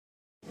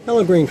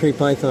Hello Green Tree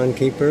Python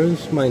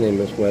Keepers, my name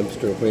is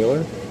Webster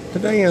Wheeler.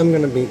 Today I'm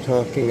going to be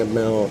talking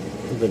about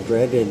the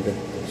dreaded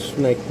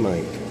snake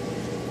mite.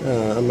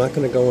 I'm not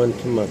going to go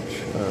into much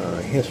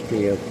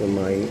history of the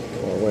mite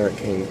or where it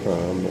came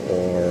from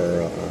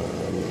or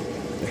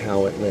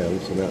how it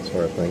lives and that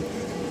sort of thing.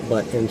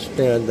 But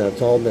instead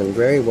that's all been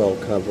very well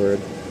covered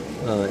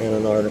in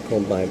an article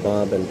by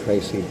Dave and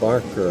Tracy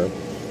Barker.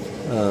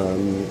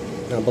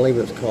 I believe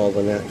it's called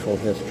The Natural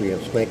History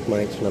of Snake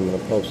Mites, and I'm going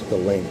to post the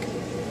link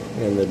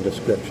in the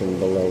description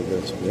below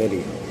this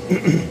video.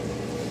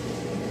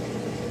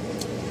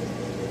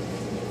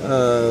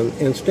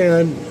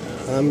 Instead,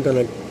 I'm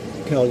going to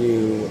tell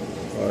you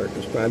or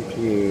describe to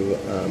you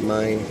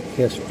my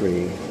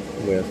history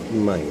with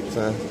mites.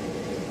 I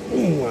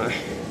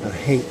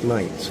hate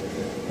mites.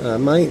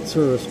 Mites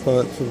are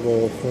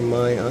responsible for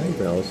my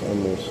eyebrows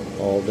almost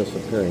all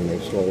disappearing.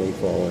 They've slowly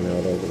fallen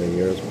out over the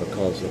years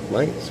because of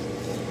mites.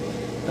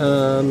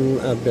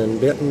 I've been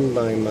bitten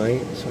by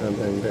mites. I've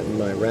been bitten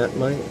by rat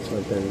mites.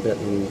 I've been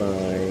bitten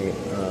by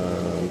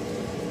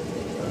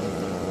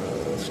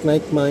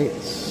snake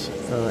mites,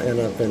 and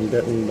I've been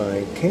bitten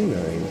by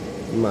canine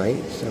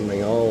mites, and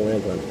they all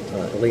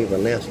leave a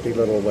nasty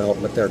little welt,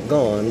 but they're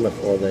gone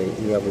before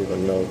you ever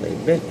even know they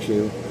bit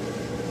you.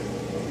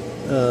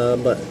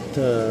 But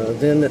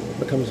then it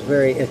becomes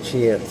very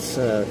itchy. It's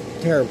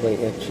terribly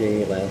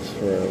itchy. It lasts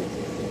for a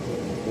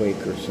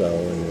week or so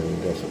and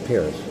then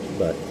disappears.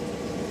 But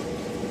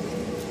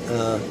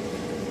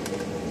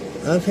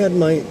I've had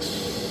mites,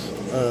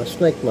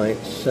 snake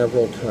mites,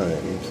 several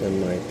times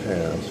in my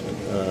past.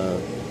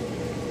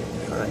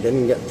 I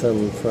didn't get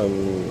them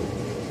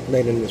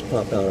they didn't just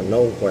pop out of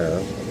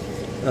nowhere.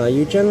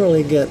 You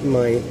generally get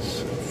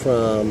mites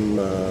from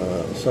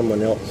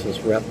someone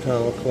else's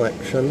reptile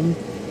collection,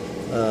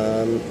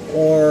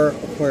 or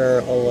where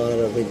a lot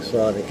of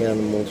exotic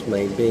animals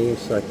may be,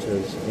 such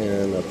as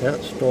in a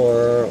pet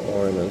store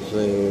or in a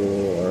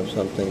zoo or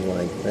something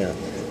like that.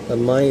 The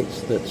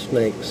mites that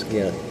snakes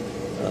get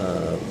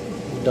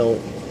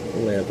don't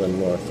live in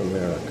North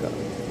America.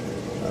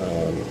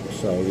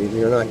 So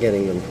you're not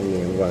getting them from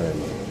the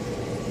environment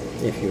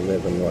if you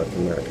live in North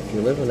America. If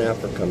you live in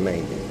Africa,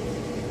 maybe.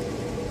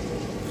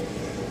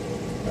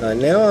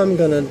 Now I'm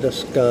going to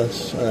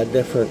discuss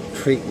different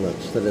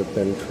treatments that have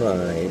been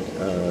tried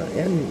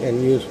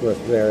and used with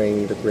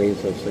varying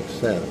degrees of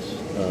success.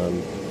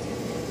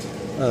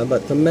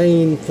 But the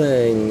main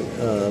thing,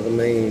 the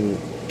main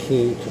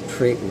key to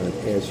treatment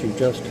is you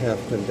just have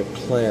to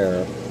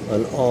declare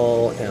an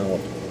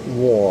all-out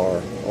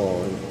war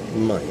on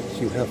mites.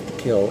 You have to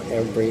kill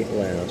every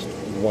last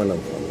one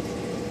of them.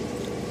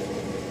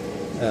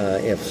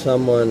 If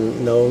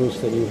someone knows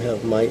that you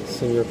have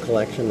mites in your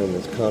collection and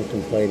is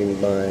contemplating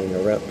buying a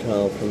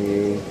reptile from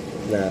you,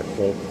 that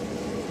will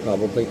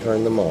probably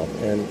turn them off.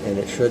 And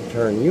it should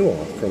turn you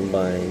off from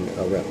buying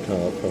a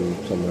reptile from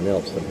someone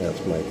else that has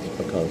mites,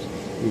 because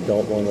you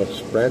don't want to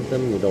spread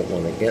them, you don't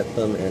want to get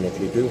them, and if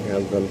you do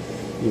have them,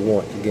 you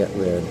want to get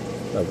rid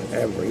of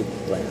every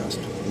last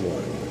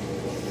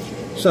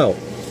one. So,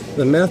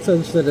 the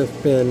methods that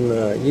have been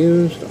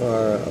used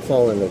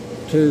fall into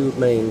two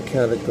main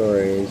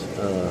categories.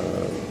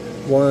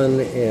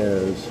 One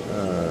is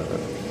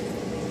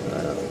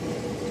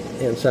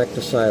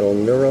insecticidal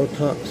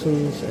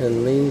neurotoxins,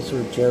 and these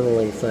are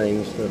generally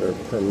things that are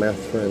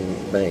permethrin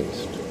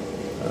based.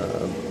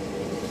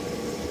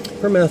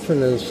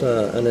 Permethrin is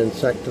an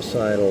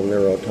insecticidal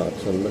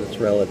neurotoxin, but it's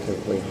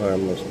relatively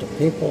harmless to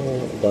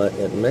people, but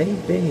it may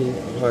be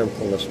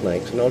harmful to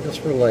snakes. And I'll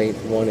just relate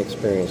one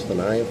experience that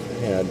I've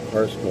had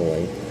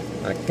personally.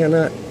 I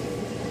cannot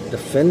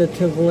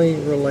definitively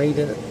relate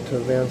it to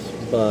this,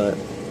 but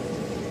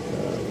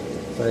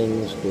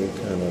things do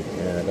kind of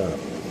add up.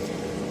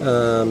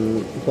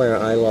 Where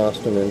I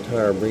lost an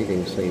entire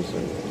breeding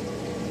season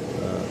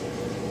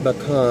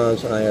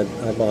because I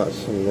bought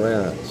some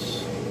rats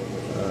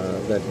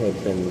that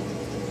had been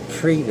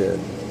treated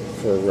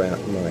for rat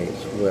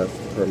mites with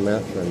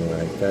permethrin, and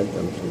I fed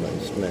them to my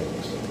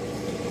snakes.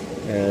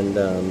 And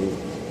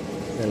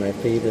I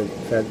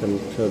fed them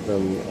to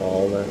them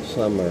all that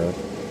summer,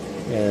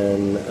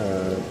 and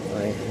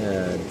I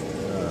had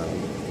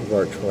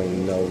virtually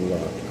no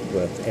luck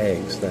with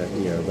eggs that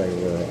year.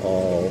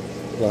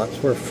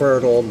 Lots were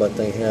fertile, but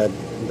they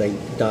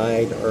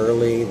died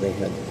early. They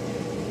had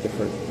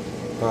different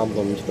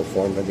problems,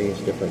 deformities,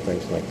 different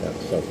things like that.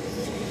 So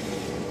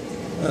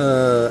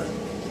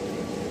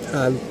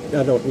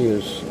I don't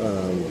use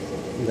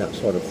that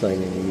sort of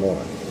thing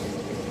anymore.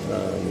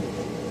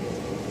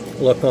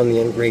 Look on the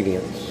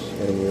ingredients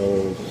and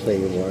you'll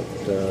see what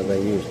they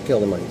use to kill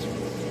the mites.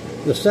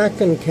 The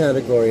second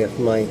category of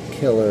mite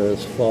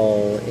killers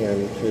fall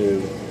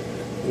into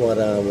what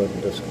I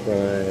would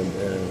describe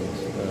as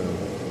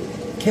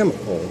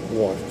chemical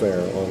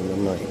warfare on the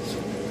mites.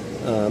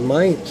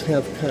 Mites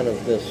have kind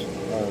of this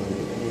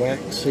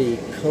waxy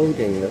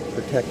coating that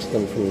protects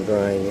them from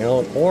drying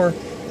out or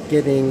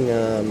getting,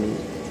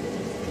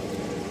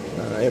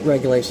 it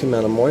regulates the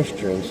amount of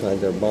moisture inside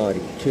their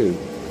body too.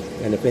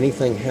 And if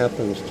anything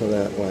happens to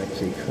that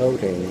waxy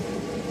coating,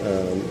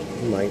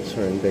 mites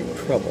are in big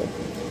trouble.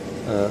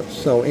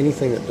 So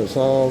anything that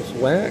dissolves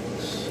wax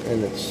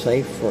and it's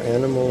safe for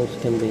animals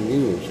can be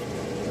used.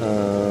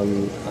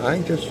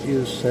 I just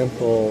use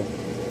simple,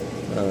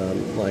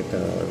 like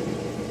a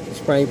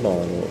spray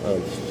bottle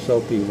of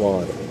soapy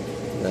water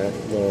that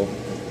will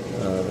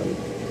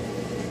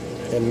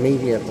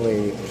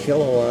immediately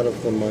kill a lot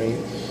of the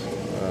mites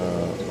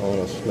on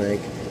a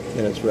snake,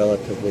 and it's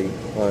relatively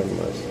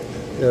harmless.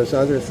 There's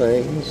other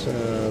things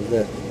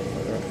that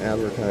are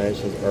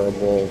advertised as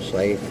herbal,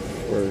 safe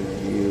for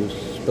use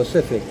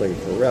specifically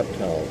for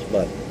reptiles,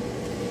 but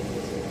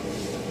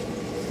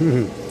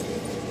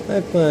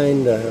I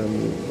find,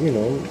 you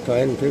know,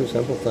 tried and true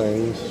simple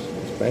things,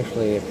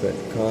 especially if it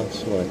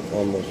costs like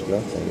almost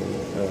nothing,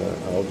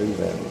 I'll do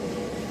that.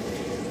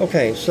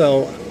 Okay,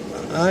 so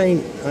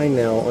I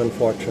now,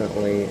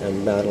 unfortunately,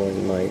 am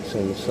battling mites,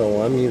 and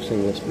so I'm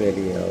using this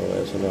video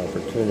as an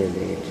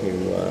opportunity to,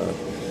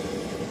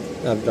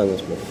 I've done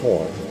this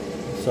before,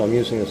 so I'm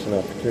using this as an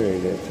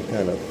opportunity to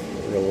kind of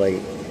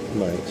relate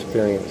my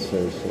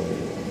experiences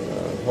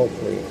and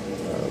hopefully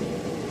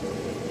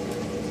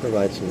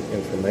provide some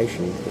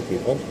information for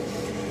people.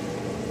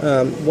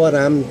 What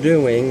I'm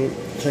doing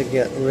to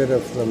get rid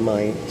of the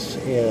mites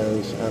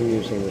is I'm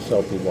using the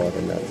soapy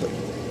water method.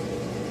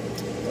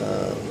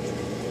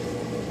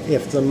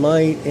 If the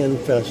mite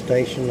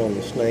infestation on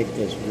the snake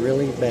is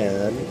really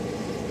bad,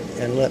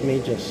 and let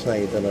me just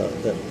say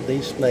that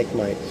these snake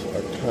mites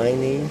are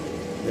tiny,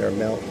 they're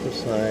about the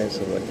size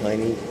of a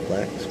tiny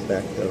black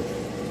speck of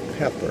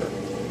pepper.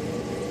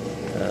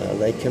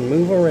 They can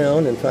move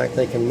around. In fact,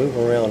 they can move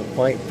around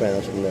quite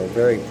fast, and they're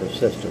very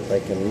persistent. They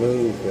can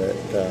move at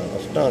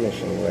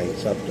astonishing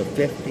rates, up to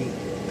 50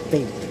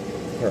 feet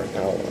per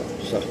hour.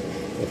 So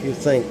if you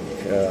think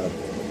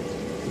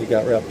you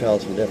got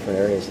reptiles in different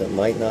areas that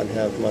might not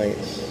have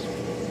mites,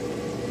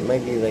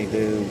 maybe they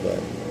do,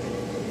 but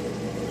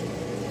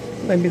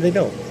maybe they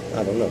don't.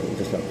 I don't know. You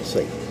just have to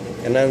see.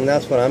 And then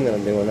that's what I'm going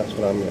to do, and that's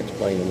what I'm going to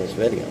explain in this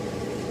video.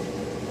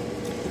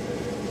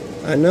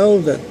 I know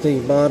that the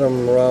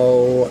bottom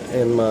row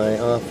in my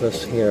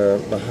office here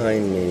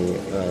behind me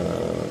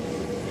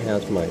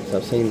has mites.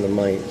 I've seen the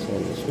mites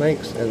on the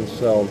snakes, and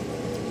so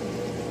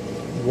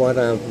what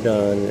I've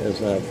done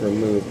is I've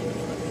removed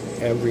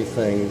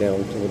everything down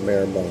to the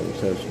bare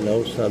bones. There's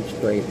no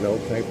substrate, no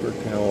paper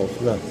towels,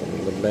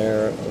 nothing. The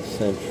bare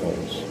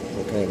essentials.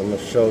 Okay, I'm going to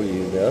show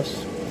you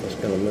this. I'm just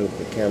going to move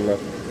the camera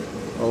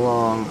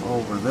along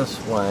over this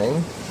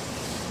way.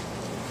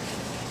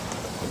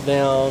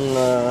 Down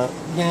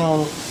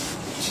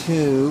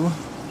to,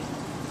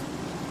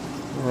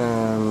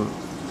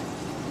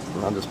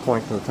 I'll just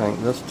point to the tank,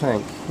 this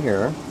tank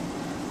here.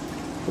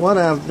 What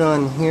I've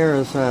done here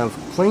is I've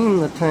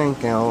cleaned the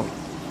tank out.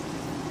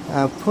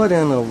 I've put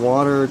in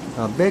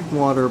a big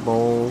water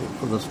bowl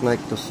for the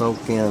snake to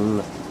soak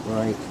in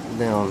right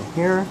down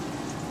here,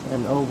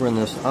 and over in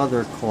this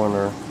other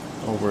corner,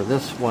 over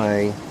this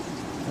way,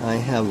 I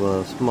have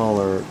a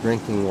smaller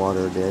drinking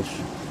water dish.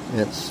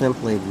 It's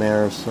simply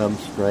bare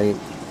substrate.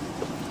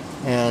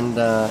 And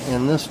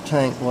in this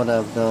tank, what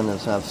I've done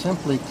is I've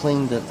simply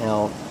cleaned it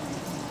out.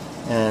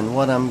 And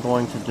what I'm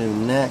going to do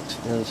next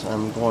is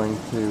I'm going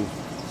to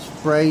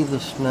spray the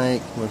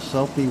snake with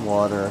soapy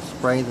water,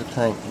 spray the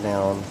tank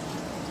down,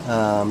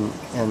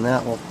 and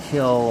that will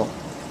kill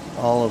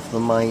all of the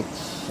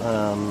mites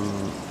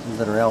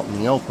that are out in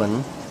the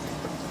open.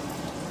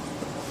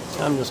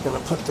 I'm just going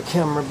to put the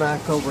camera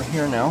back over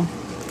here now.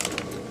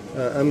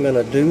 I'm going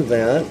to do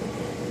that.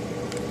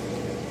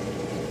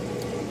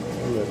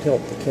 I'm going to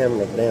tilt the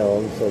camera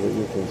down so that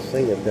you can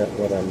see a bit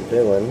what I'm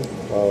doing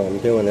while I'm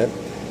doing it.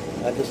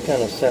 I just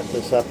kind of set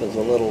this up as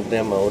a little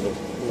demo to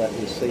let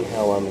you see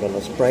how I'm going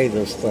to spray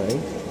this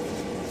thing.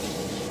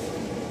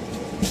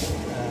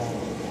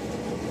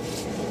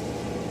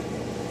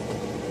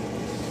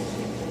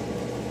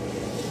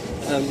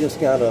 I've just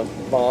got a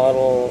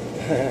bottle,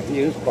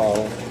 used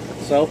bottle,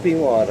 soapy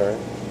water,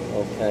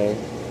 okay.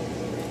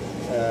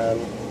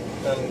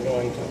 I'm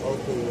going to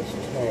open this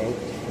tank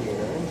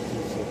here,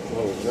 it's a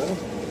closure.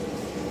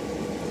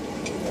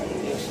 I'm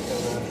just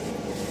going to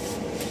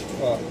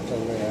pop the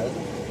lid.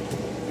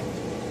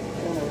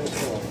 And I'm just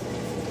going to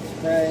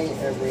spray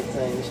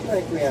everything.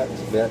 Snake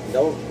reacts a bit.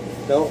 Don't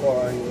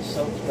worry, the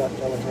soap's not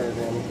going to hurt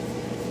him.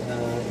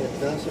 It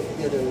doesn't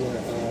get in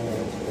their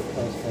eyes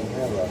because they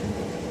have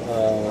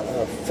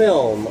a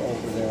film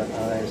over their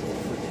eyes that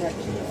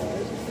protects their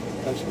eyes.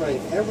 I'm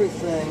spraying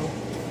everything,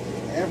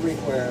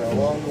 everywhere,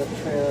 along the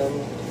trim,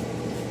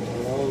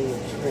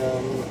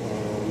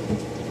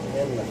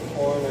 in the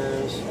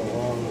corners,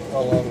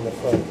 along the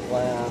front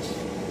glass,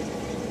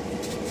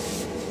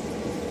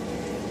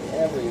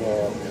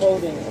 everywhere.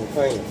 I'm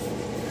trying to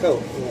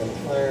coat the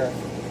entire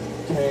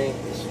tank,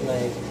 the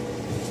snake,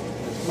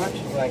 as much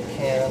as I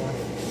can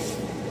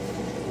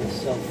with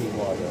soapy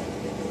water.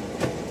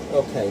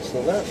 Okay,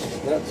 so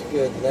that's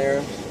good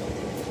there.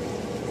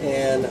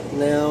 And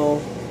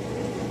now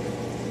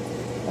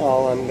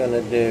all I'm going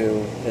to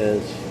do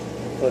is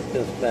put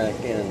this back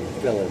in,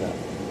 fill it up.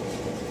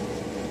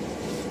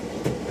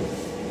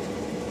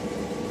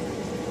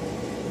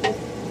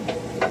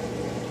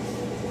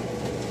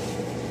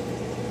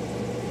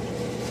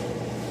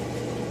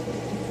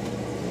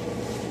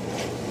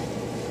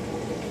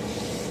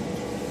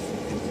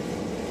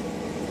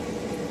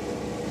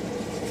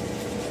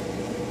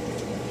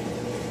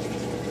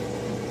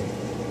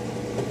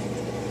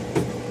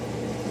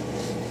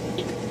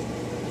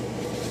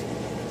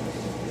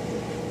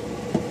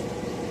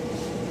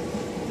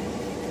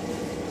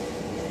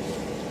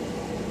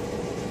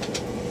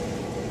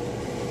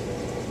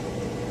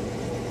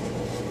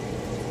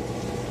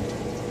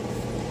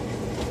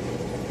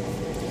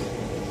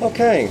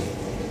 Okay,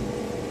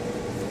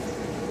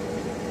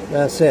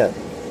 that's it.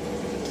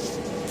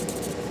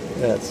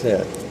 That's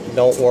it.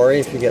 Don't worry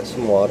if you get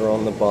some water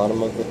on the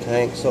bottom of the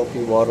tank.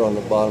 Soapy water on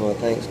the bottom of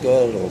the tank's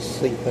good. It'll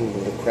seep into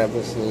the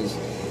crevices.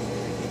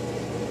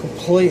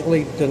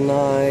 Completely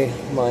deny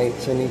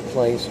mites any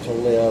place to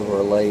live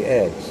or lay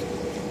eggs.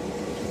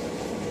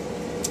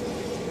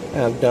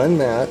 I've done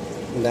that,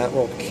 and that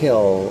will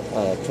kill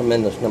a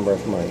tremendous number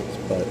of mites,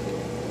 but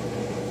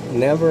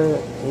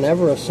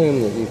never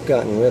assume that you've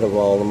gotten rid of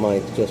all the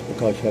mites just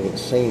because you haven't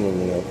seen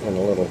any in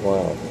a little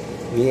while.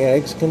 The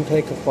eggs can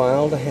take a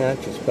while to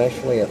hatch,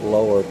 especially at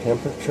lower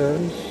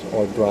temperatures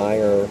or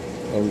drier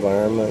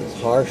environments.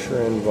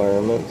 Harsher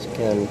environments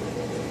can,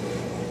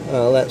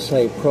 let's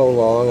say,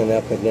 prolong an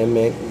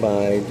epidemic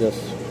by just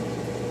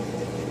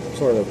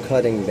sort of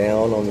cutting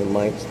down on the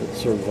mites that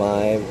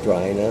survive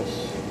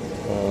dryness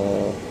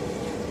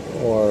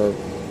or,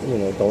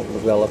 don't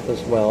develop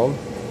as well.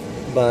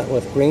 But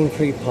with green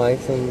tree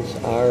pythons,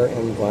 our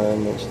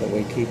environments that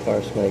we keep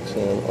our snakes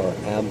in are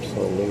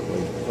absolutely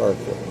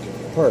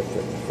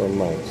perfect for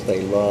mites.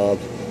 They love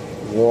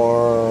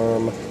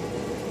warm,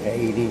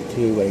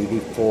 82,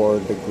 84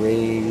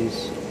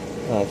 degrees,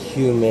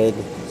 humid,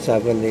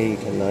 70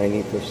 to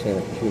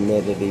 90%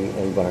 humidity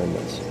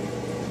environments.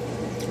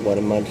 What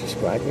am I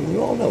describing?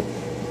 You all know.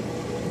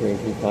 Green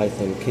tree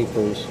python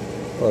keepers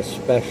are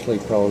especially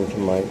prone to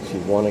mites. You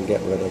want to get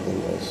rid of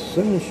them as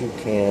soon as you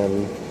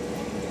can.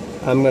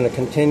 I'm going to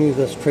continue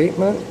this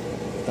treatment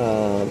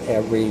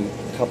every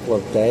couple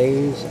of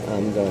days.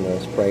 I'm going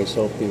to spray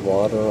soapy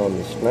water on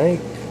the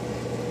snake.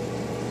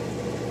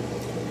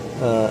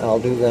 I'll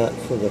do that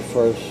for the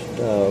first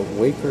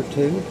week or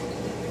two,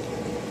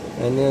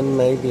 and then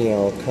maybe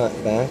I'll cut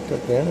back a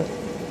bit.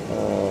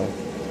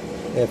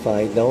 If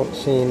I don't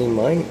see any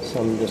mites,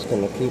 I'm just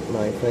going to keep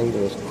my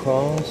fingers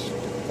crossed,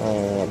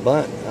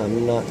 but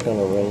I'm not going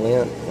to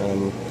relent.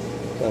 I'm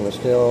going to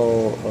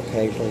still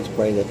occasionally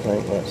spray the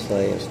tank, let's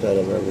say, instead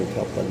of every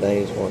couple of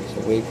days, once a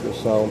week or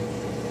so,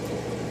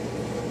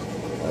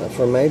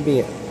 for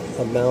maybe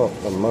about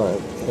a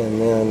month,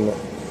 and then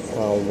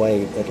I'll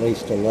wait at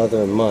least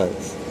another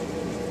month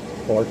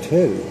or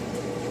two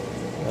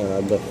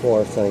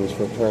before things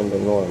return to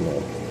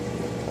normal.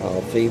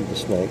 I'll feed the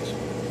snakes,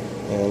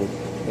 and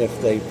if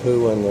they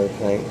poo in their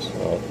tanks,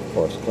 I'll of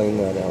course clean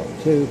that out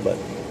too, but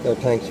their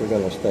tanks are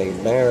going to stay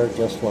bare,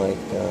 just like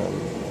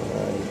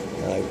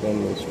I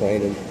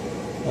demonstrated,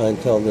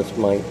 until this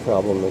mite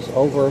problem is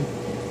over.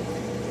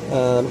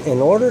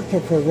 In order to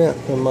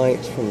prevent the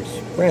mites from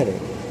spreading,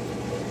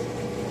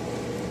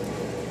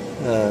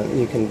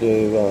 you can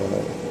do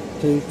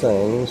two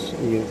things.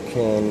 You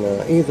can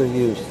either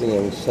use the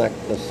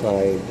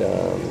insecticide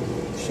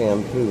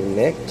shampoo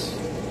mix,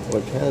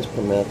 which has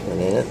permethrin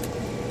in it,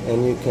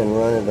 and you can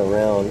run it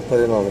around, put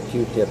it on a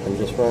Q-tip and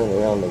just run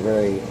it around the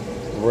very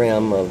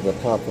rim of the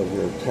top of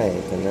your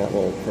tank, and that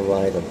will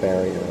provide a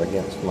barrier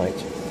against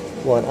mites.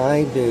 What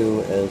I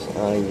do is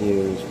I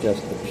use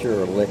just the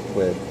pure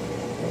liquid,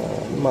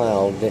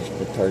 mild dish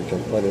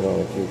detergent, put it on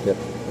a Q-tip,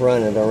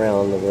 run it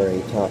around the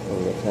very top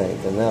of the tank,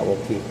 and that will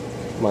keep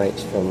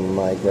mites from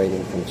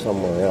migrating from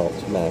somewhere else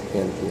back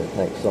into your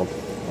tank. So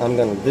I'm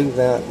going to do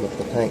that with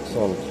the tanks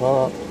on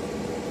top,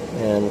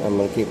 and I'm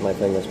going to keep my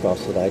fingers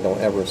crossed that I don't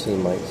ever see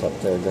mites up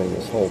there during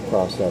this whole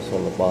process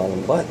on the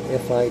bottom, but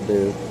if I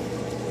do,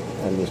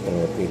 I'm just going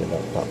to repeat it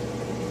up top.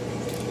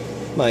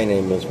 My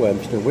name is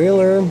Webster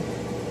Wheeler.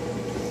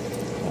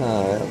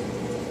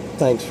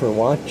 Thanks for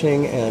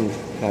watching, and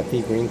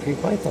happy green tree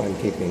python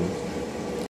keeping.